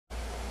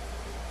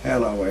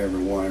Hello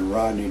everyone,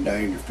 Rodney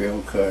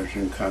Dangerfield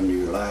cousin coming to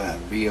you live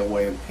via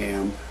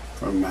webcam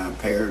from my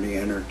parody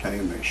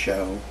entertainment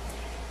show,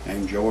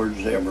 and George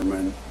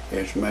Zimmerman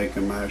is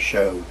making my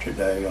show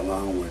today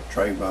along with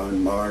Trayvon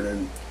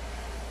Martin.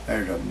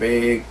 There's a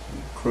big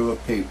crew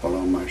of people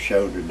on my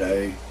show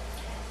today,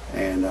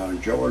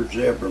 and George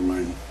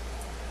Zimmerman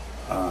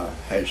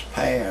has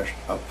passed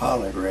a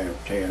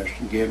polygraph test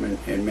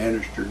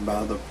administered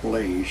by the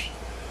police,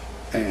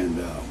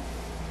 and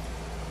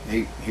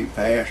he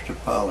passed a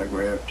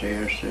polygraph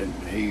test, and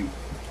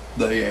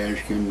they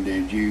asked him,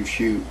 did you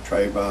shoot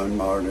Trayvon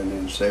Martin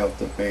in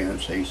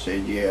self-defense? He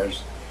said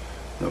yes.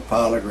 The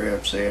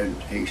polygraph said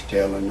he's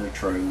telling the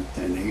truth,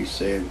 and he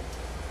said,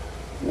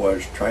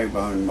 was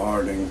Trayvon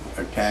Martin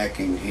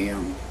attacking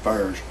him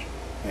first?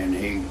 And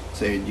he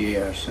said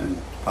yes, and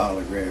the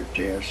polygraph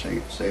test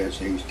says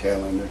he's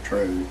telling the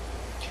truth.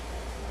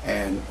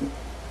 And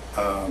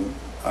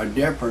a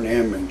different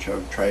image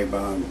of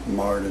Trayvon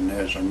Martin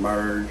has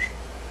emerged,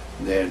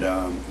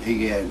 that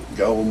he had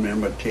gold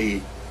member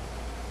teeth,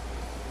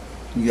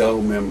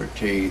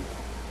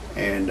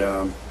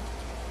 and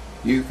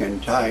you can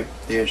type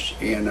this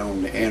in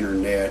on the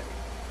internet,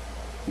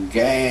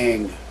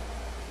 gang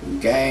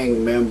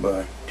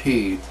member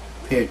teeth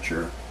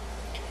picture,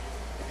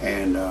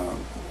 and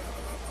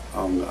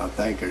I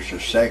think it's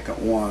the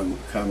second one,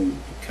 come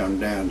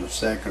down the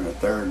second or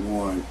third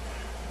one,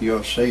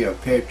 you'll see a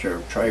picture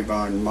of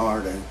Trayvon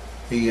Martin.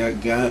 He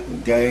had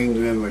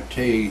gang member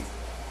teeth,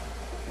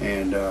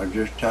 and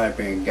just type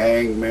in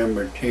gang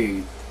member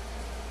teeth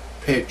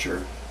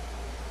picture,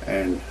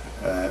 and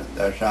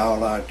that's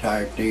all I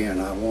typed in.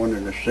 I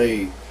wanted to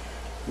see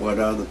what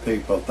other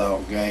people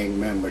thought gang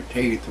member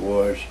teeth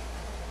was,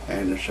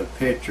 and it's a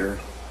picture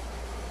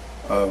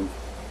of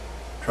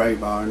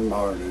Trayvon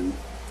Martin.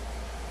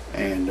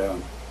 And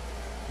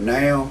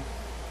now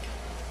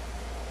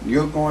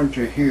you're going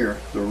to hear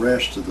the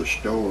rest of the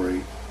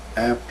story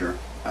after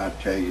I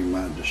tell you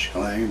my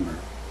disclaimer.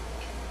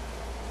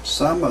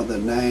 Some of the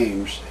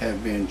names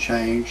have been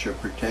changed to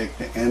protect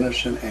the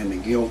innocent and the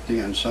guilty,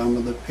 and some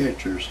of the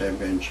pictures have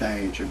been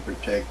changed to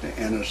protect the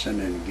innocent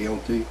and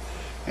guilty.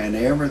 And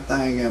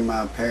everything in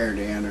my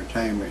parody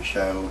entertainment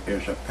show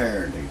is a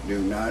parody. Do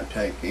not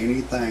take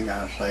anything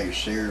I say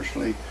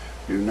seriously.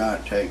 Do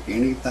not take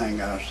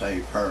anything I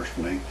say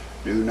personally.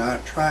 Do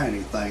not try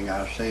anything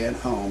I say at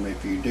home.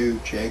 If you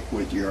do, check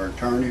with your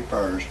attorney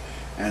first,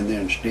 and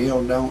then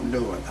still don't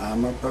do it.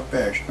 I'm a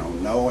professional.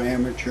 No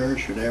amateur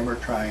should ever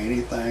try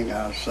anything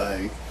I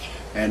say.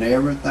 And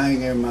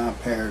everything in my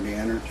parody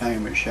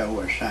entertainment show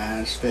is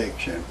science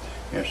fiction.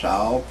 It's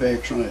all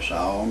fictional. It's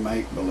all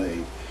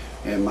make-believe.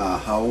 And my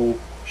whole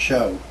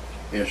show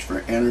is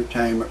for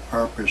entertainment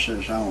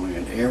purposes only.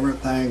 And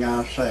everything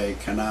I say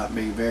cannot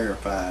be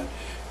verified.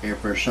 If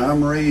for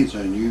some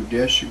reason you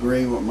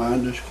disagree with my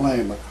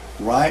disclaimer,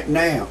 right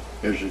now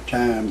is the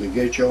time to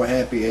get your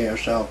happy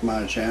ass off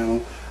my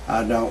channel.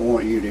 I don't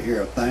want you to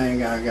hear a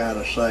thing I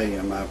gotta say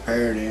in my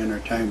parody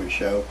entertainment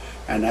show,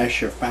 and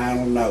that's your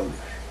final notice.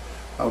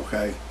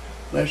 Okay,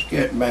 let's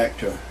get back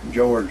to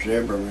George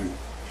Zimmerman.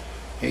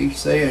 He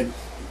said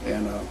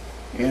in a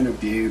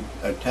interview,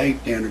 a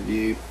taped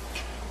interview,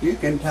 you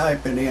can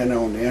type it in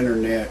on the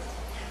internet,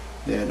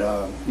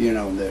 that you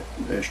know, that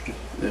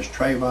this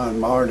Trayvon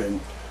Martin,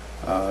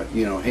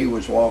 you know, he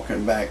was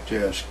walking back to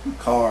his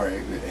car.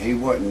 He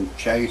wasn't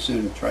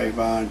chasing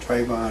Trayvon.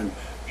 Trayvon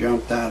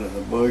jumped out of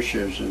the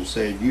bushes and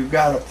said, you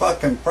got a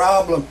fucking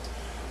problem?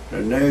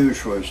 The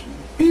news was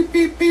beep,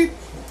 beep, beep,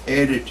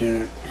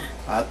 editing it.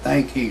 I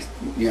think he,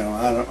 you know,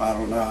 I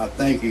don't know, I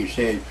think he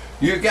said,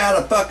 you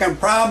got a fucking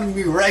problem,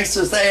 you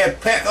racist ass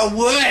peck of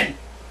wood?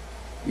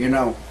 You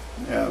know,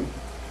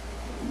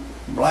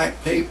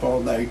 black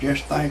people, they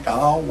just think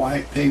all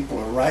white people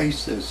are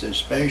racist,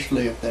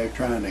 especially if they're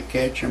trying to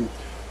catch them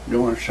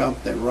doing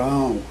something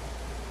wrong.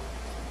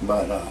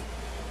 But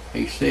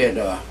he said,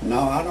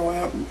 no, I don't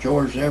have,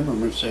 George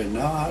Zimmerman said,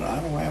 no,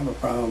 I don't have a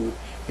problem.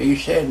 He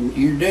said,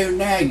 you do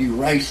now, you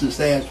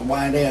racist ass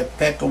white ass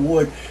peck of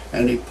wood.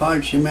 And he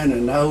punched him in the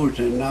nose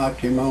and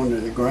knocked him onto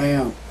the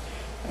ground.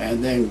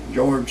 And then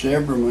George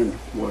Zimmerman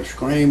was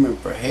screaming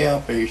for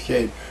help. He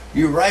said,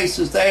 you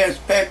racist ass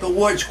peck of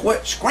wood,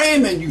 quit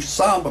screaming, you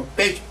son of a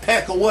bitch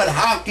peck of wood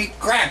honky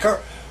cracker.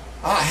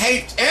 I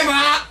hate every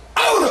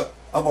iota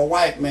of a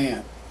white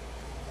man.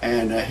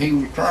 And he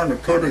was trying to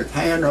put his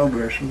hand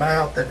over his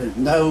mouth and his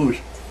nose,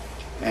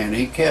 and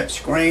he kept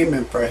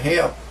screaming for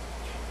help.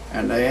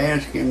 And they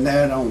asked him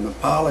that on the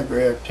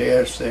polygraph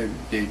test, said,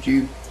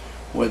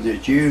 was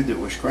it you that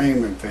was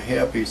screaming for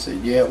help? He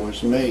said, yeah, it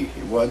was me.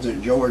 It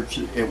wasn't George,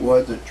 it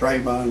wasn't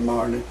Trayvon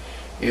Martin,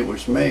 it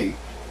was me.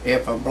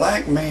 If a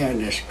black man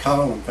is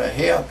calling for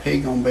help, he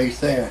gonna be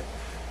sad.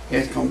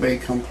 It's gonna be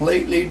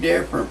completely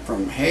different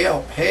from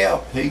help.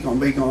 He gonna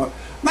be going,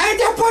 man,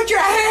 don't put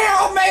your hand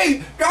on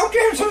me! Don't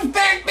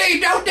disrespect me!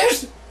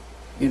 Don't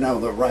You know,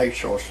 the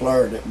racial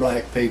slur that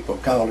black people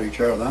call each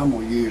other. I'm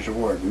gonna use the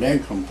word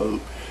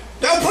nincompoop.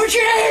 Don't put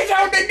your hands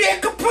on the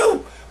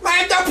nincompoop!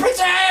 Man, don't put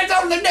your hands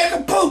on the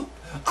nincompoop!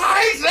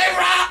 I hate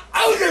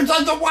the odors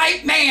of the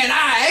white man.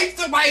 I hate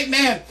the white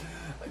man.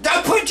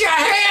 Don't put your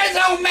hands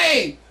on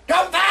me.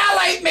 Don't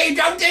violate me.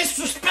 Don't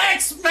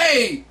disrespect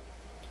me.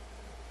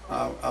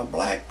 A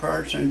black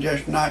person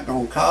just not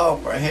going to call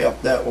for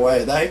help that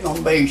way. They going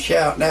to be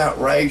shouting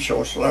out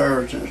racial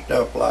slurs and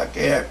stuff like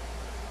that.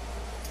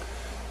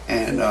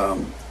 And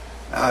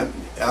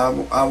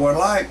I would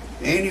like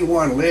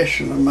anyone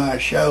listening to my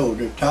show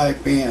to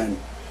type in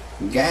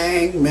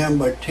gang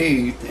member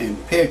teeth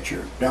and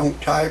picture. Don't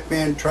type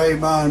in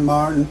Trayvon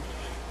Martin,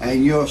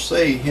 and you'll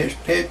see his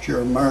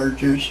picture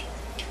emerges.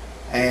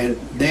 And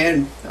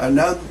then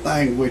another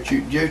thing, which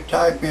you just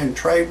type in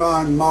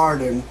Trayvon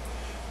Martin,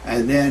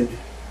 and then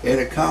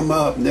it'll come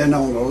up. And then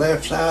on the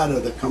left side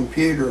of the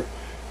computer,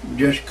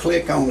 just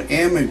click on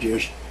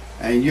images,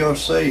 and you'll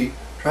see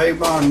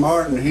Trayvon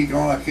Martin. He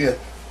going like this,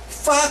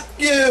 fuck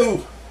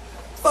you,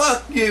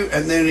 fuck you.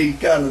 And then he's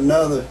got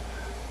another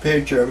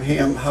picture of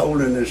him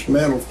holding his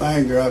middle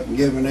finger up and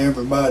giving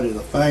everybody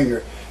the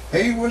finger.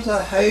 He was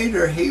a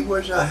hater. He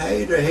was a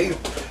hater.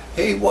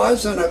 He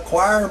wasn't a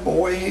choir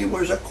boy. He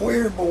was a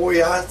queer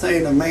boy. I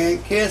seen a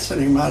man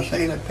kissing him. I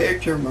seen a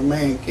picture of a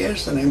man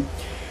kissing him.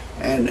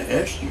 And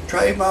it's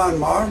Trayvon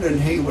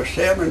Martin. He was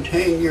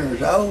 17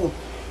 years old.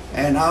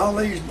 And all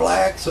these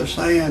blacks are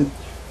saying,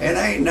 it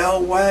ain't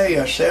no way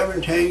a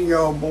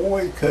 17-year-old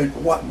boy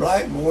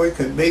black boy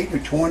could beat a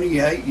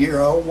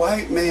 28-year-old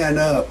white man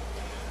up.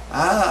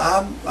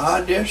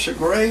 I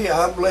disagree.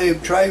 I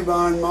believe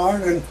Trayvon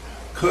Martin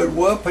could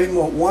whoop him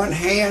with one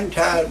hand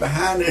tied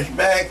behind his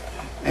back,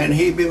 and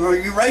he'd be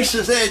like, you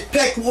racist ass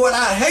peckwood,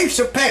 I hate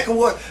a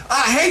peckwood,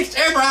 I hate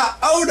every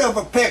iota of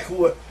a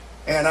peckwood.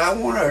 And I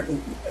want to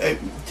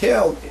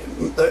tell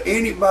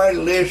anybody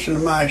listening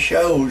to my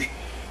shows,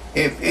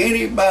 if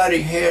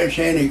anybody has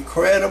any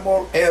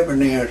credible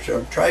evidence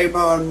of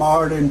Trayvon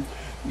Martin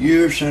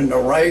using the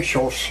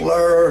racial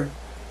slur,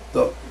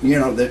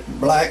 that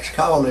blacks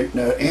call it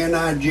the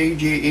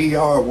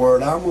N-I-G-G-E-R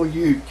word, I'm going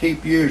to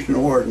keep using the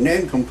word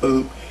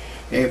nincompoop.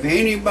 If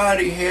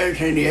anybody has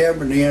any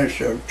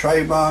evidence of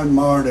Trayvon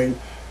Martin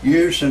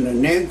using the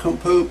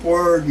nincompoop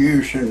word,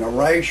 using the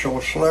racial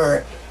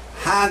slur,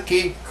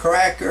 honky,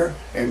 cracker,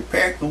 and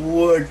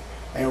peckwood,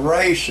 and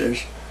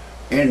racist,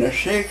 in the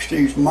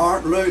 60s,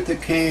 Martin Luther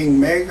King,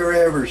 Medgar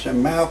Evers,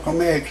 and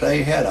Malcolm X,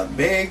 they had a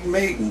big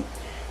meeting.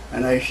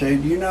 And they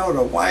said, you know,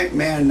 the white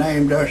man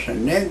named us a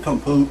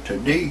nincompoop to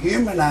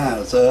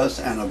dehumanize us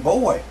and a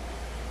boy.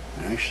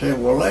 And they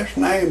said, well, let's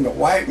name the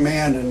white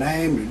man a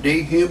name to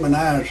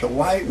dehumanize the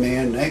white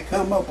man. And they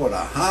come up with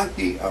a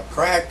honky, a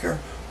cracker,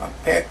 a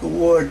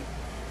peckwood,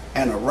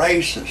 and a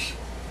racist.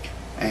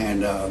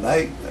 And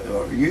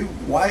you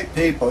white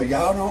people,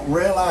 y'all don't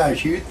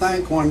realize, you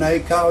think when they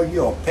call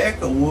you a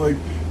peckwood,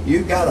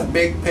 you got a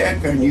big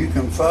pecker and you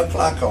can fuck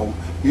like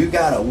you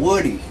got a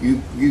woody.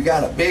 You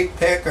got a big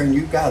pecker and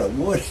you got a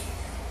woody.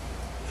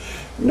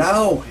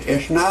 No,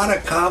 it's not a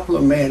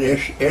compliment.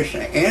 It's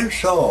an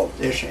insult.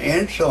 It's an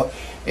insult.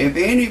 If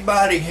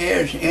anybody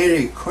has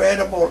any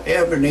credible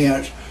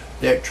evidence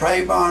that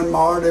Trayvon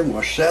Martin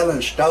was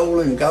selling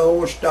stolen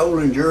gold,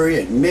 stolen jewelry,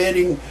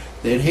 admitting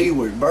that he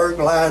was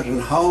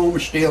burglarizing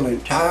homes, stealing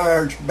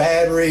tires,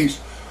 batteries,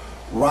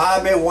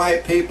 robbing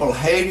white people,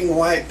 hating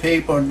white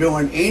people,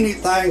 doing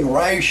anything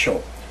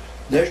racial.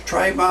 This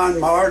Trayvon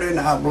Martin,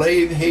 I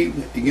believe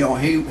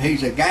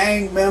he's a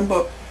gang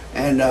member,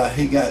 and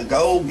he got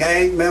gold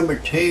gang member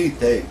teeth.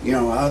 That,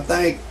 I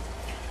think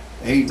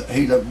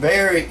he's a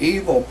very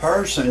evil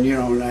person.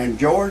 And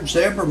George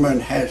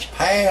Zimmerman has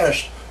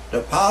passed the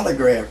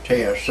polygraph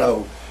test,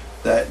 so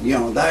that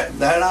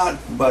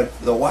but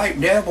the white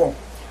devil.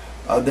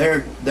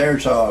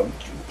 There's a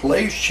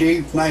police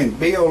chief named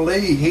Bill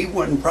Lee. He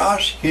wouldn't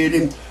prosecute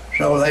him,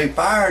 so they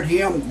fired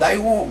him. They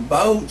want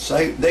votes.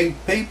 These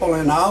people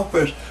in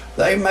office,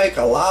 they make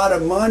a lot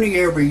of money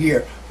every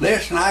year.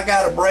 Listen, I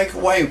got to break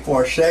away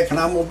for a second.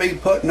 I'm going to be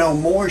putting on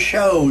more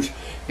shows.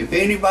 If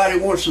anybody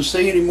wants to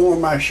see any more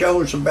of my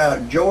shows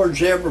about George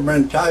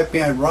Zimmerman, type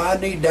in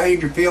Rodney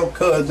Dangerfield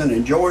cousin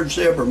and George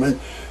Zimmerman.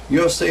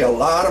 You'll see a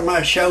lot of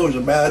my shows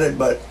about it,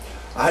 but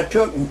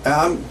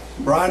I'm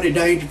Rodney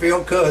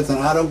Dangerfield cousin.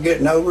 I don't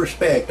get no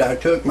respect. I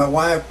took my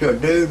wife to a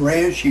dude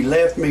ranch. She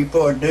left me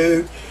for a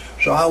dude.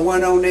 So I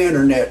went on the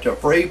internet to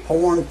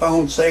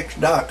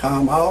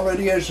freepornphonesex.com. All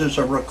it is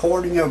a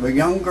recording of a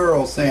young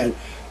girl saying,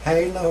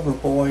 hey lover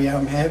boy,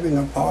 I'm having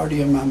a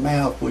party in my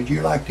mouth. Would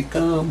you like to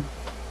come?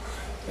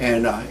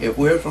 And if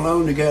we was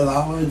alone together,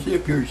 I'll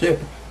unzip your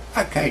zipper.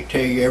 I can't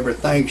tell you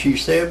everything she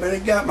said, but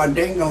it got my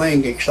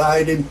ding-a-ling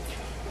excited.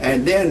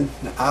 And then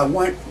I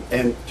went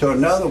to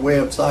another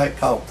website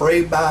called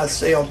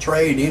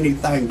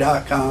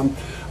freebuyselltradeanything.com.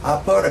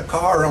 I put a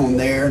car on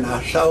there and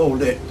I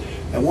sold it.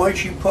 And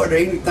once you put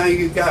anything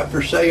you got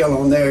for sale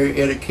on there,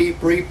 it'll keep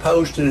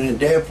reposting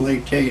indefinitely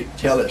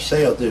till it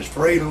sells. It's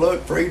free to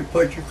look, free to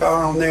put your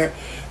car on there.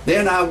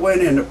 Then I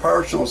went in the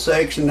personal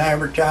section and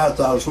advertised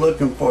I was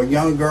looking for a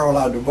young girl.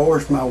 I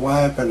divorced my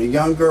wife, and a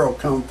young girl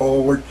come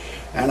forward,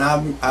 and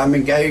I'm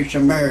engaged to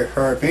marry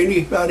her. If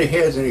anybody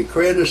has any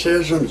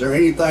criticisms or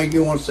anything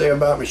you want to say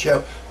about my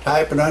show,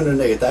 Type it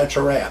underneath. That's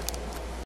a wrap.